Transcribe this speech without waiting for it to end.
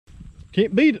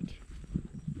Can't beat it.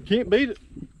 Can't beat it.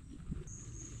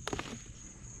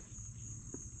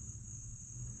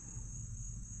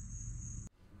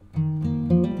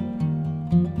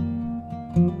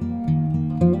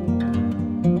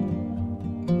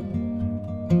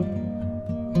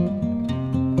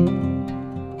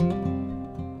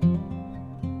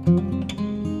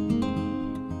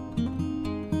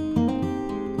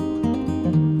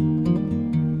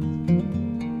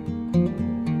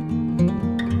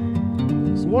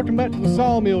 Welcome back to the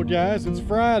sawmill, guys. It's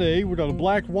Friday. We've got a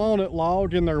black walnut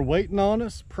log in there waiting on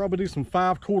us. Probably do some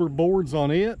 5/4 boards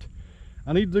on it.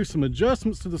 I need to do some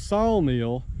adjustments to the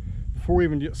sawmill before we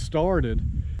even get started.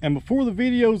 And before the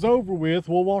video's over with,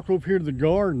 we'll walk over here to the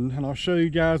garden and I'll show you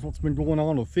guys what's been going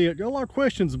on with it. Got a lot of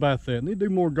questions about that. Need to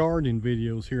do more gardening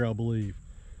videos here, I believe.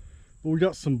 But we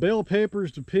got some bell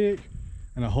peppers to pick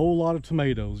and a whole lot of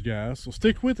tomatoes, guys. So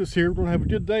stick with us here. We're gonna have a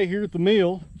good day here at the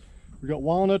mill. We got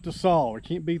walnut to saw. We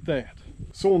can't beat that.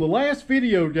 So in the last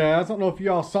video, guys, I don't know if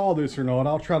y'all saw this or not.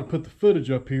 I'll try to put the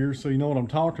footage up here so you know what I'm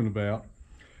talking about.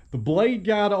 The blade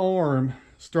guide arm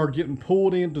started getting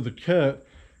pulled into the cut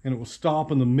and it was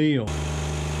stopping the mill.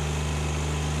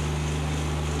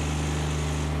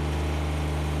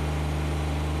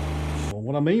 Well,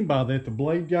 what I mean by that, the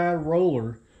blade guide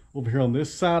roller over here on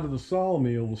this side of the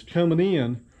sawmill was coming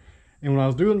in. And when I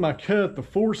was doing my cut, the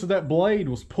force of that blade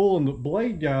was pulling the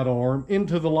blade guide arm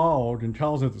into the log and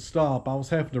causing it to stop. I was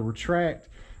having to retract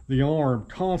the arm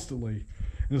constantly.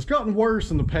 And it's gotten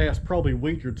worse in the past probably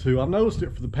week or two. I've noticed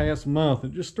it for the past month.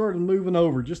 It just started moving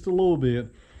over just a little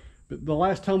bit. But the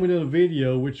last time we did a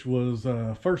video, which was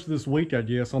first of this week, I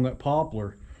guess, on that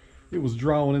poplar, it was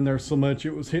drawing in there so much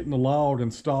it was hitting the log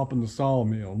and stopping the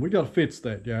sawmill. And we got to fix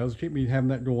that, guys. We can't be having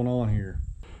that going on here.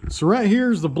 So right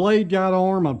here is the blade guide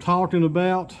arm I'm talking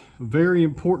about. A very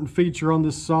important feature on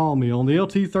this sawmill. On the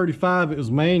LT35 it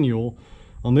was manual.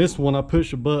 On this one I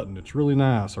push a button. It's really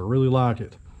nice. I really like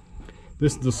it.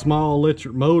 This is the small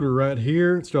electric motor right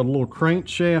here. It's got a little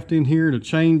crankshaft in here to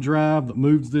chain drive that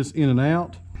moves this in and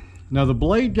out. Now the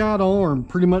blade guide arm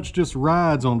pretty much just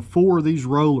rides on 4 of these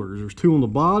rollers. There's 2 on the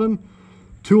bottom,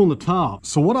 2 on the top.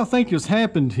 So what I think has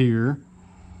happened here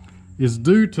is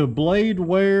due to blade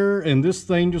wear and this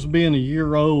thing just being a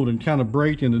year old and kind of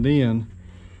breaking it in.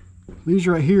 These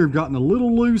right here have gotten a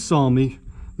little loose on me.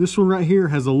 This one right here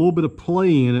has a little bit of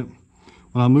play in it.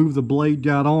 When I move the blade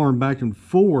guide arm back and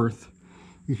forth,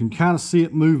 you can kind of see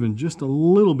it moving just a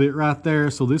little bit right there.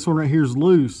 So this one right here is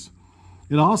loose.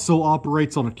 It also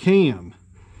operates on a cam,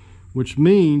 which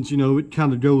means, you know, it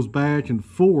kind of goes back and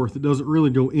forth. It doesn't really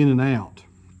go in and out.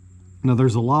 Now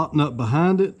there's a lock nut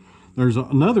behind it. There's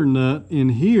another nut in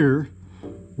here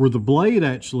where the blade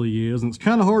actually is, and it's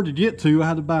kind of hard to get to. I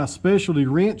had to buy a specialty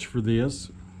wrench for this.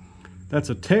 That's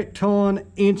a Tecton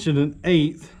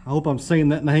 1/8". I hope I'm saying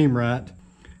that name right.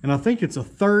 And I think it's a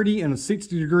 30 and a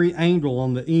 60-degree angle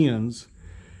on the ends.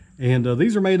 And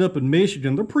these are made up in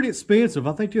Michigan. They're pretty expensive.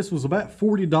 I think this was about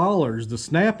 $40. The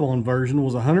snap-on version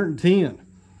was $110.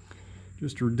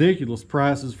 Just ridiculous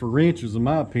prices for wrenches in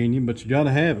my opinion, but you got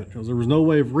to have it because there was no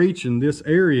way of reaching this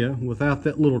area without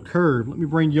that little curve. Let me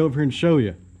bring you over here and show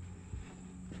you.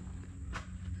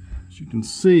 As you can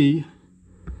see,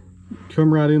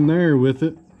 come right in there with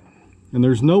it, and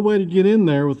there's no way to get in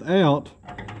there without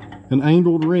an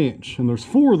angled wrench. And there's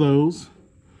 4 of those.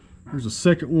 There's a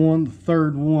second one, the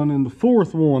third one, and the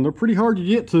fourth one. They're pretty hard to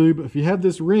get to, but if you have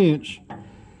this wrench,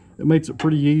 it makes it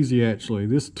pretty easy actually.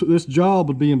 This job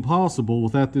would be impossible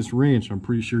without this wrench, I'm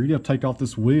pretty sure. You'd have to take off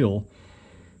this wheel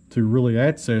to really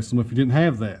access them if you didn't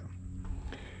have that.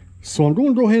 So I'm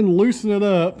going to go ahead and loosen it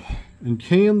up and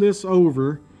cam this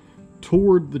over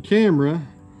toward the camera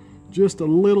just a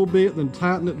little bit, then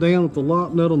tighten it down with the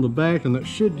lock nut on the back, and that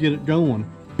should get it going.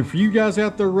 And for you guys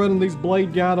out there running these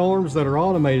blade guide arms that are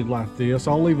automated like this,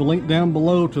 I'll leave a link down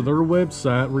below to their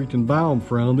website where you can buy them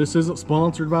from. This isn't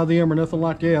sponsored by them or nothing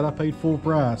like that. I paid full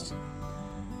price.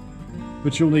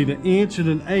 But you'll need 1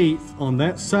 1/8" on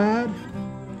that side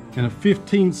and a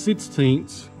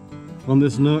 15/16" on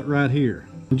this nut right here.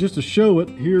 And just to show it,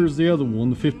 here's the other one,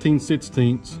 the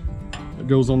 15/16" that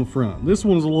goes on the front. This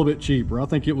one is a little bit cheaper. I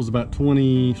think it was about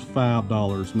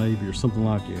 $25 maybe or something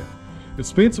like that.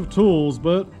 Expensive tools,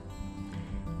 but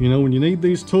you know, when you need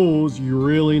these tools, you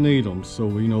really need them. So,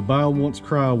 you know, buy once,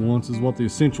 cry once is what the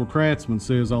essential craftsman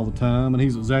says all the time, and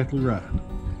he's exactly right.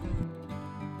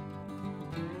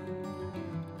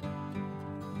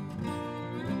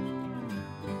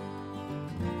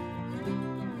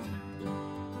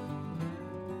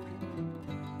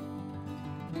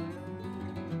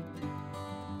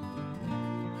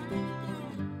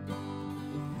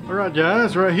 All right,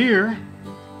 guys, right here,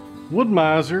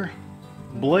 Wood-Mizer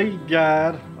blade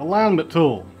guide alignment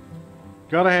tool.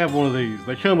 Gotta have one of these.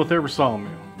 They come with every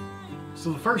sawmill.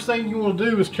 So the first thing you want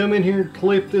to do is come in here and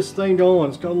clip this thing on.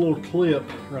 It's got a little clip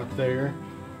right there.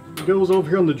 It goes over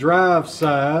here on the drive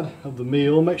side of the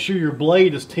mill. Make sure your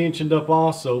blade is tensioned up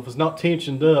also. If it's not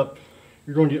tensioned up,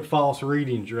 you're going to get false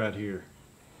readings right here.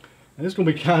 And it's going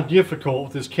to be kind of difficult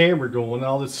with this camera going,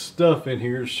 all this stuff in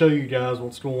here, to show you guys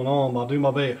what's going on, but I'll do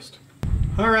my best.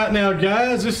 Alright now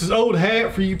guys, this is old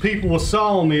hat for you people with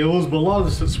sawmills, but a lot of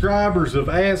the subscribers have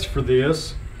asked for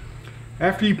this.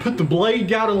 After you put the blade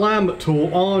guide alignment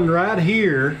tool on right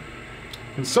here,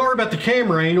 and sorry about the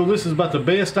camera angle, this is about the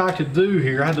best I could do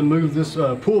here. I had to move this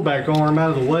pullback arm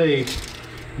out of the way.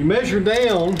 You measure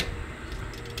down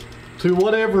to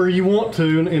whatever you want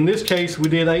to. In this case we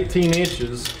did 18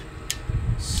 inches.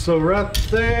 So right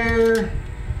there,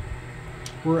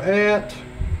 we're at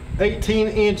 18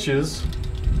 inches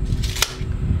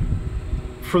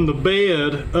from the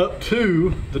bed up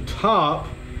to the top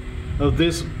of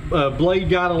this blade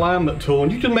guide alignment tool.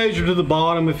 And you can measure to the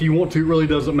bottom if you want to, it really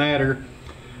doesn't matter.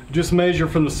 Just measure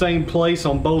from the same place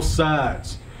on both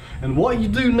sides. And what you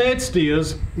do next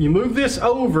is you move this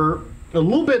over a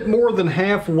little bit more than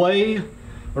halfway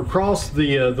across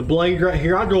the blade right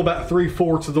here. I go about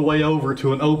 3/4 of the way over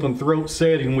to an open throat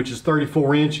setting, which is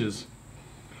 34 inches.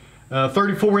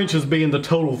 34 inches being the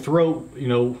total throat,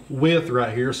 width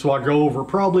right here. So I go over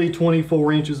probably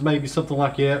 24 inches, maybe something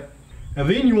like that. And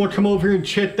then you want to come over here and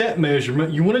check that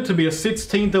measurement. You want it to be a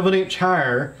 1/16 of an inch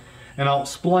higher. And I'll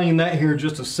explain that here in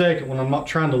just a second when I'm not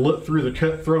trying to look through the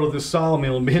cut throat of this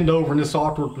sawmill and bend over in this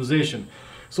awkward position.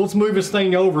 So let's move this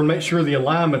thing over and make sure the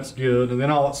alignment's good, and then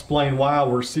I'll explain why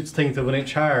we're 1/16 of an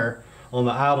inch higher on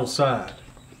the idle side.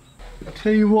 I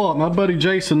tell you what, my buddy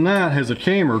Jason Knight has a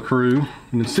camera crew,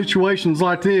 and in situations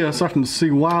like this I can see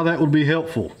why that would be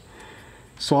helpful.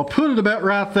 So I'll put it about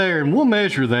right there and we'll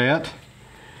measure that.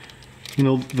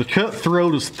 The cut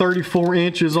throat is 34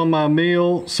 inches on my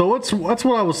mill, so that's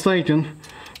what I was thinking.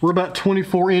 We're about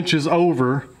 24 inches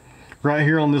over right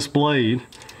here on this blade.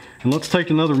 And let's take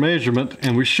another measurement,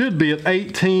 and we should be at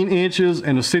 18 inches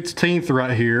and a 1/16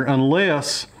 right here,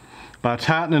 unless by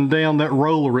tightening down that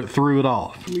roller it threw it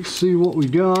off. Let me see what we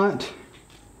got.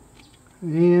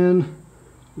 And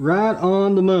right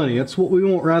on the money. That's what we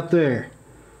want right there.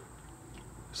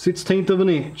 1/16 of an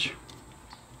inch.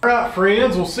 Alright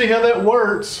friends, we'll see how that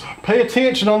works. Pay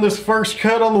attention on this first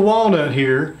cut on the walnut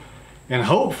here, and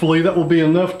hopefully that will be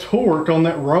enough torque on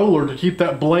that roller to keep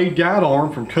that blade guide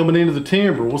arm from coming into the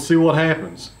timber. We'll see what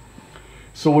happens.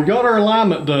 So we got our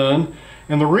alignment done,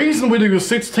 and the reason we do a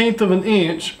 1/16 of an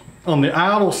inch on the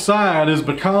idle side is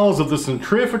because of the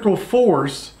centrifugal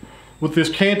force with this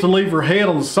cantilever head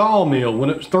on the sawmill. When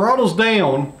it throttles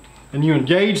down and you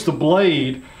engage the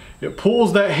blade, it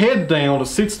pulls that head down to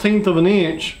 1/16 of an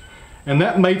inch, and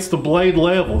that makes the blade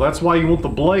level. That's why you want the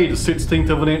blade a 1/16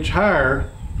 of an inch higher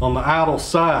on the idle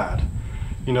side.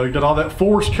 You got all that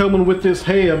force coming with this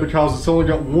head because it's only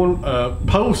got one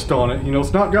post on it.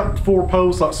 It's not got 4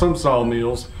 posts like some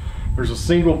sawmills. There's a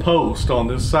single post on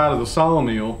this side of the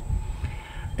sawmill.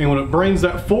 And when it brings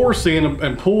that force in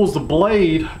and pulls the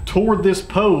blade toward this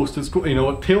post,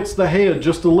 it tilts the head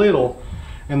just a little.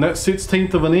 And that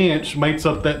 1/16 of an inch makes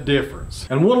up that difference.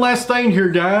 And one last thing here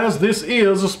guys, this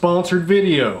is a sponsored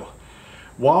video.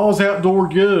 Wall's Outdoor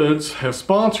Goods have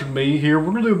sponsored me here.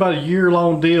 We're going to do about a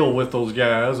year-long deal with those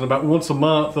guys, and about once a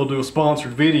month they'll do a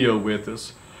sponsored video with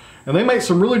us. And they make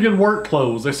some really good work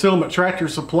clothes. They sell them at Tractor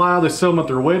Supply, they sell them at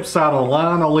their website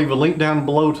online. I'll leave a link down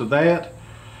below to that.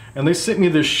 And they sent me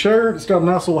this shirt. It's got a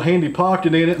nice little handy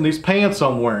pocket in it, and these pants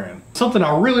I'm wearing. Something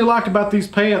I really like about these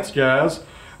pants guys,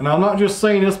 and I'm not just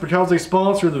saying this because they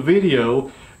sponsor the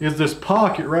video, is this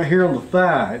pocket right here on the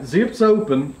thigh. It zips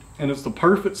open and it's the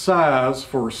perfect size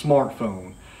for a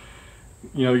smartphone.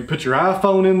 You put your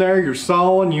iPhone in there, you're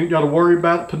sawing, you ain't got to worry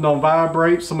about it putting on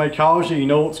vibrate. Somebody calls you, you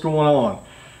know what's going on.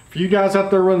 For you guys out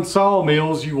there running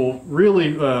sawmills, you will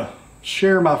really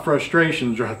share my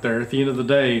frustrations right there at the end of the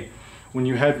day when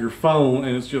you have your phone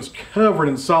and it's just covered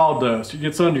in sawdust. It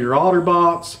gets under your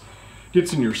OtterBox,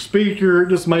 gets in your speaker. It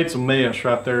just makes a mess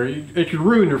right there. It could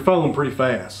ruin your phone pretty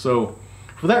fast. So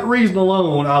for that reason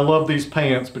alone, I love these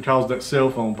pants because of that cell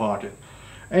phone pocket.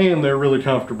 And they're really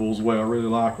comfortable as well. I really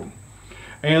like them.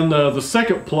 And the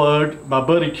second plug, my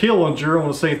buddy Killinger, I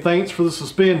want to say thanks for the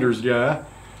suspenders guy.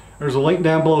 There's a link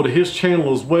down below to his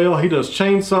channel as well. He does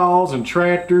chainsaws and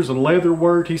tractors and leather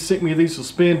work. He sent me these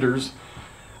suspenders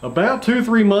about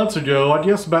 2-3 months ago. I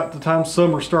guess about the time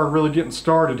summer started really getting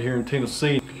started here in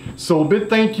Tennessee. So a big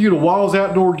thank you to Wall's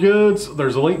Outdoor Goods.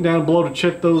 There's a link down below to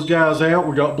check those guys out.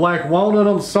 We got black walnut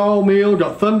on the sawmill,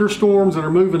 got thunderstorms that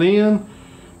are moving in.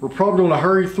 we're probably going to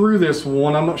hurry through this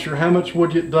one. I'm not sure how much we'll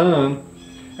get done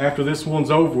after this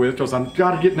one's over with, because I've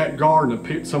got to get in that garden and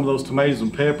pick some of those tomatoes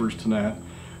and peppers tonight.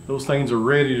 Those things are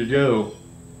ready to go.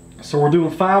 So we're doing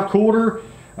 5/4.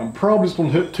 I'm probably just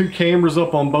going to hook 2 cameras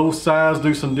up on both sides,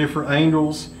 do some different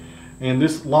angles. And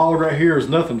this log right here is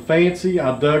nothing fancy.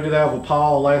 I dug it out of a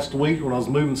pile last week when I was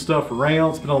moving stuff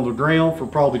around. It's been on the ground for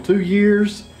probably 2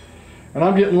 years. And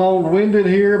I'm getting long-winded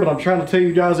here, but I'm trying to tell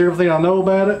you guys everything I know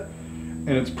about it.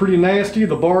 And it's pretty nasty.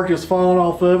 The bark is falling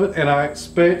off of it, and I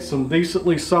expect some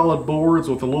decently solid boards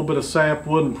with a little bit of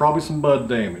sapwood and probably some bud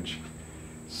damage.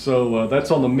 So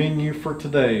that's on the menu for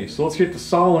today. So let's get to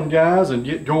sawing, guys, and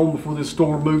get going before this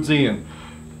storm moves in.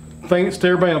 Thanks to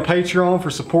everybody on Patreon for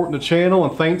supporting the channel,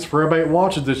 and thanks for everybody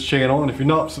watching this channel. And if you're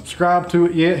not subscribed to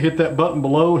it yet, hit that button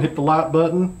below and hit the like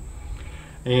button.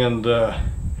 And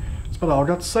that's about all I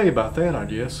got to say about that, I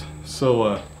guess.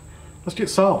 So let's get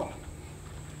sawing.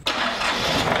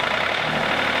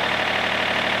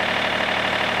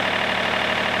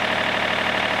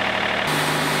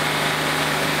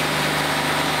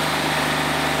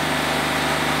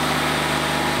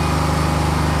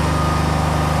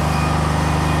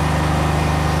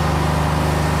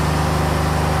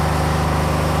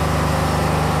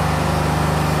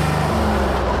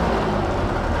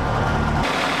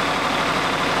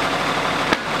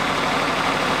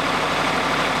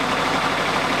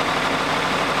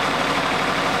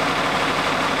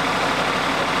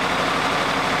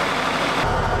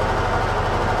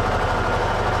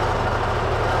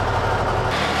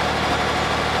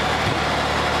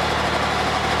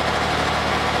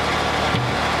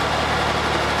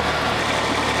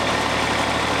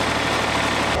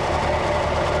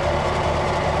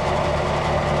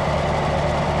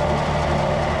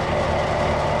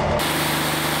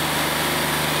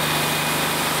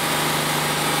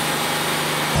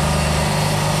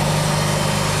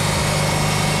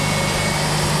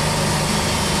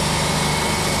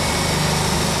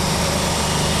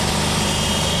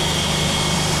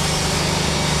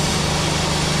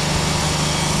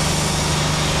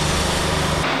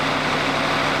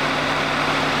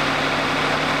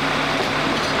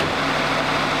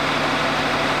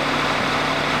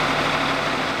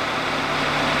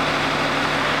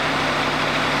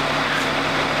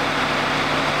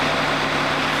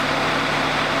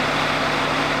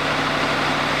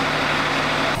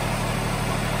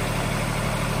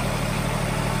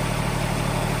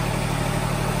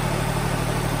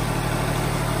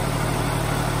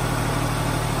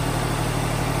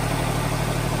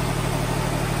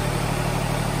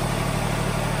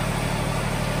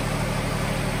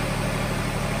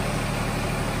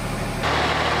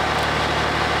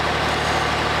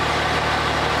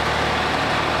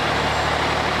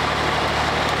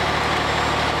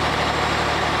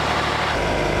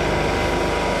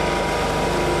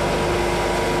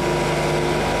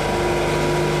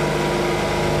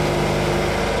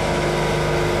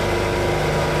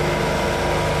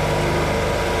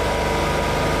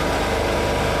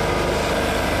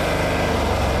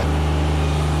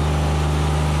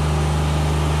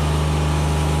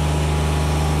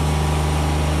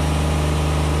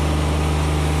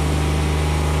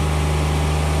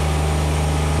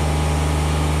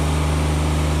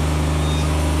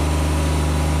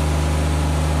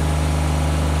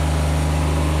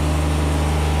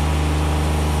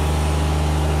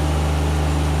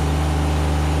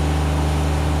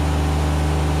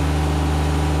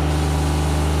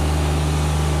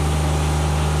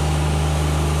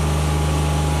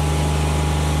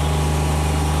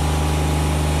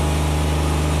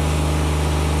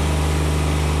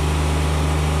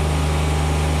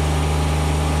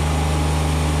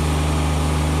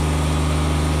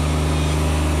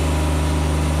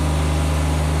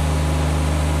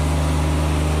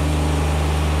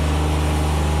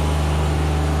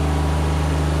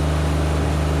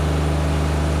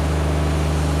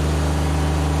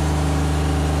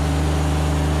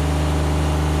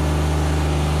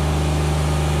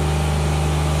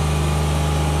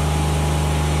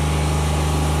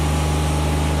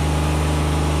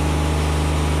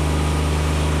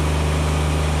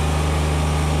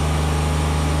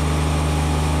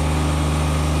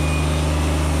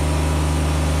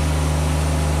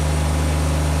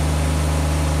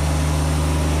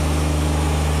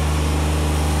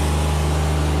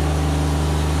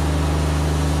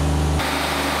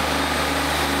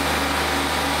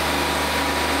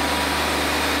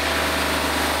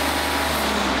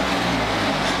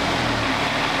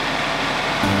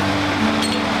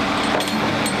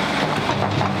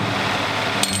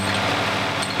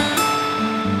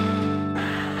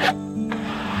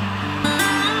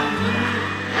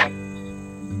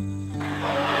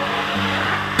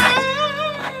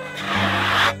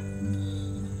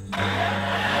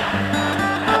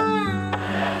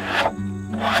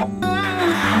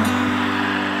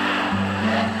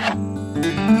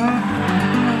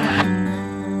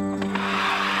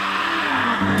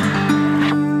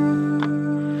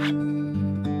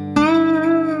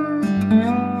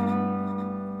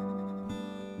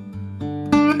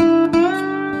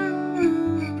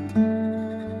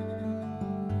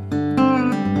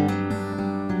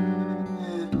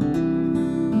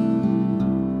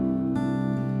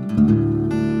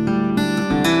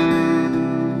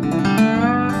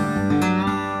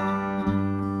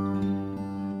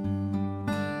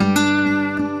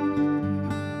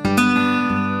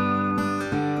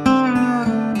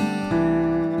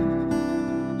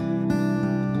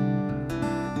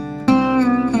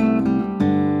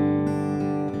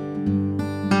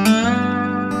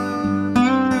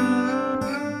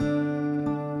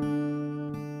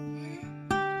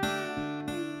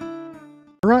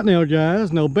 Right now,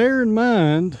 guys, now bear in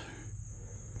mind,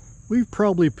 we've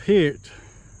probably picked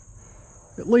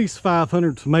at least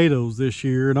 500 tomatoes this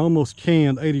year and almost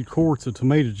canned 80 quarts of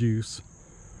tomato juice.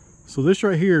 So this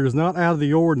right here is not out of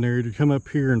the ordinary to come up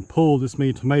here and pull this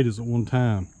many tomatoes at one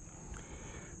time.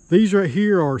 These right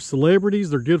here are celebrities.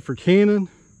 They're good for canning.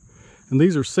 And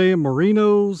these are San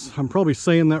Marinos. I'm probably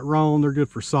saying that wrong. They're good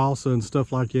for salsa and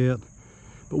stuff like that.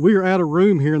 But we are out of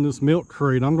room here in this milk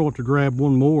crate. I'm going to grab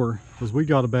one more because we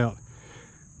got about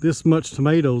this much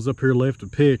tomatoes up here left to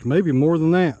pick. Maybe more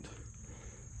than that.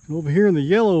 And over here in the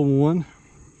yellow one,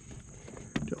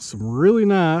 got some really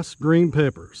nice green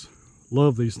peppers.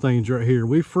 Love these things right here.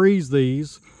 We freeze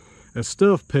these as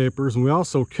stuffed peppers, and we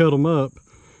also cut them up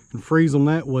and freeze them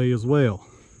that way as well.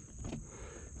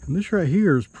 And this right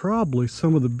here is probably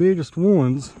some of the biggest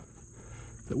ones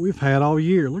that we've had all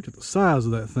year. Look at the size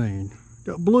of that thing.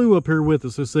 Got Blue up here with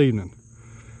us this evening.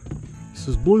 This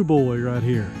is Blue Boy right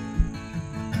here.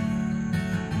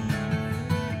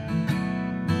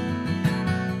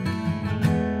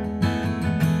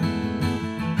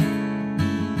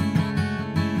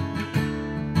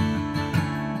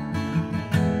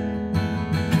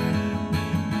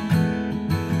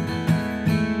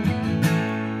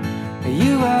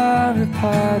 You are a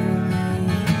part of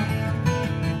me,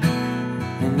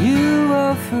 and you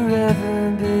will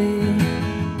forever be.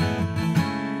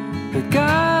 But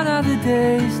gone are the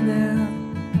days now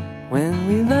when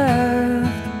we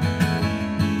left.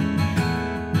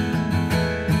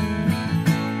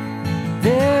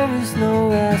 There is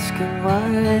no asking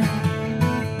why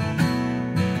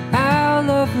our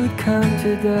love would come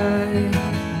to die.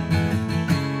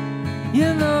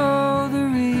 You know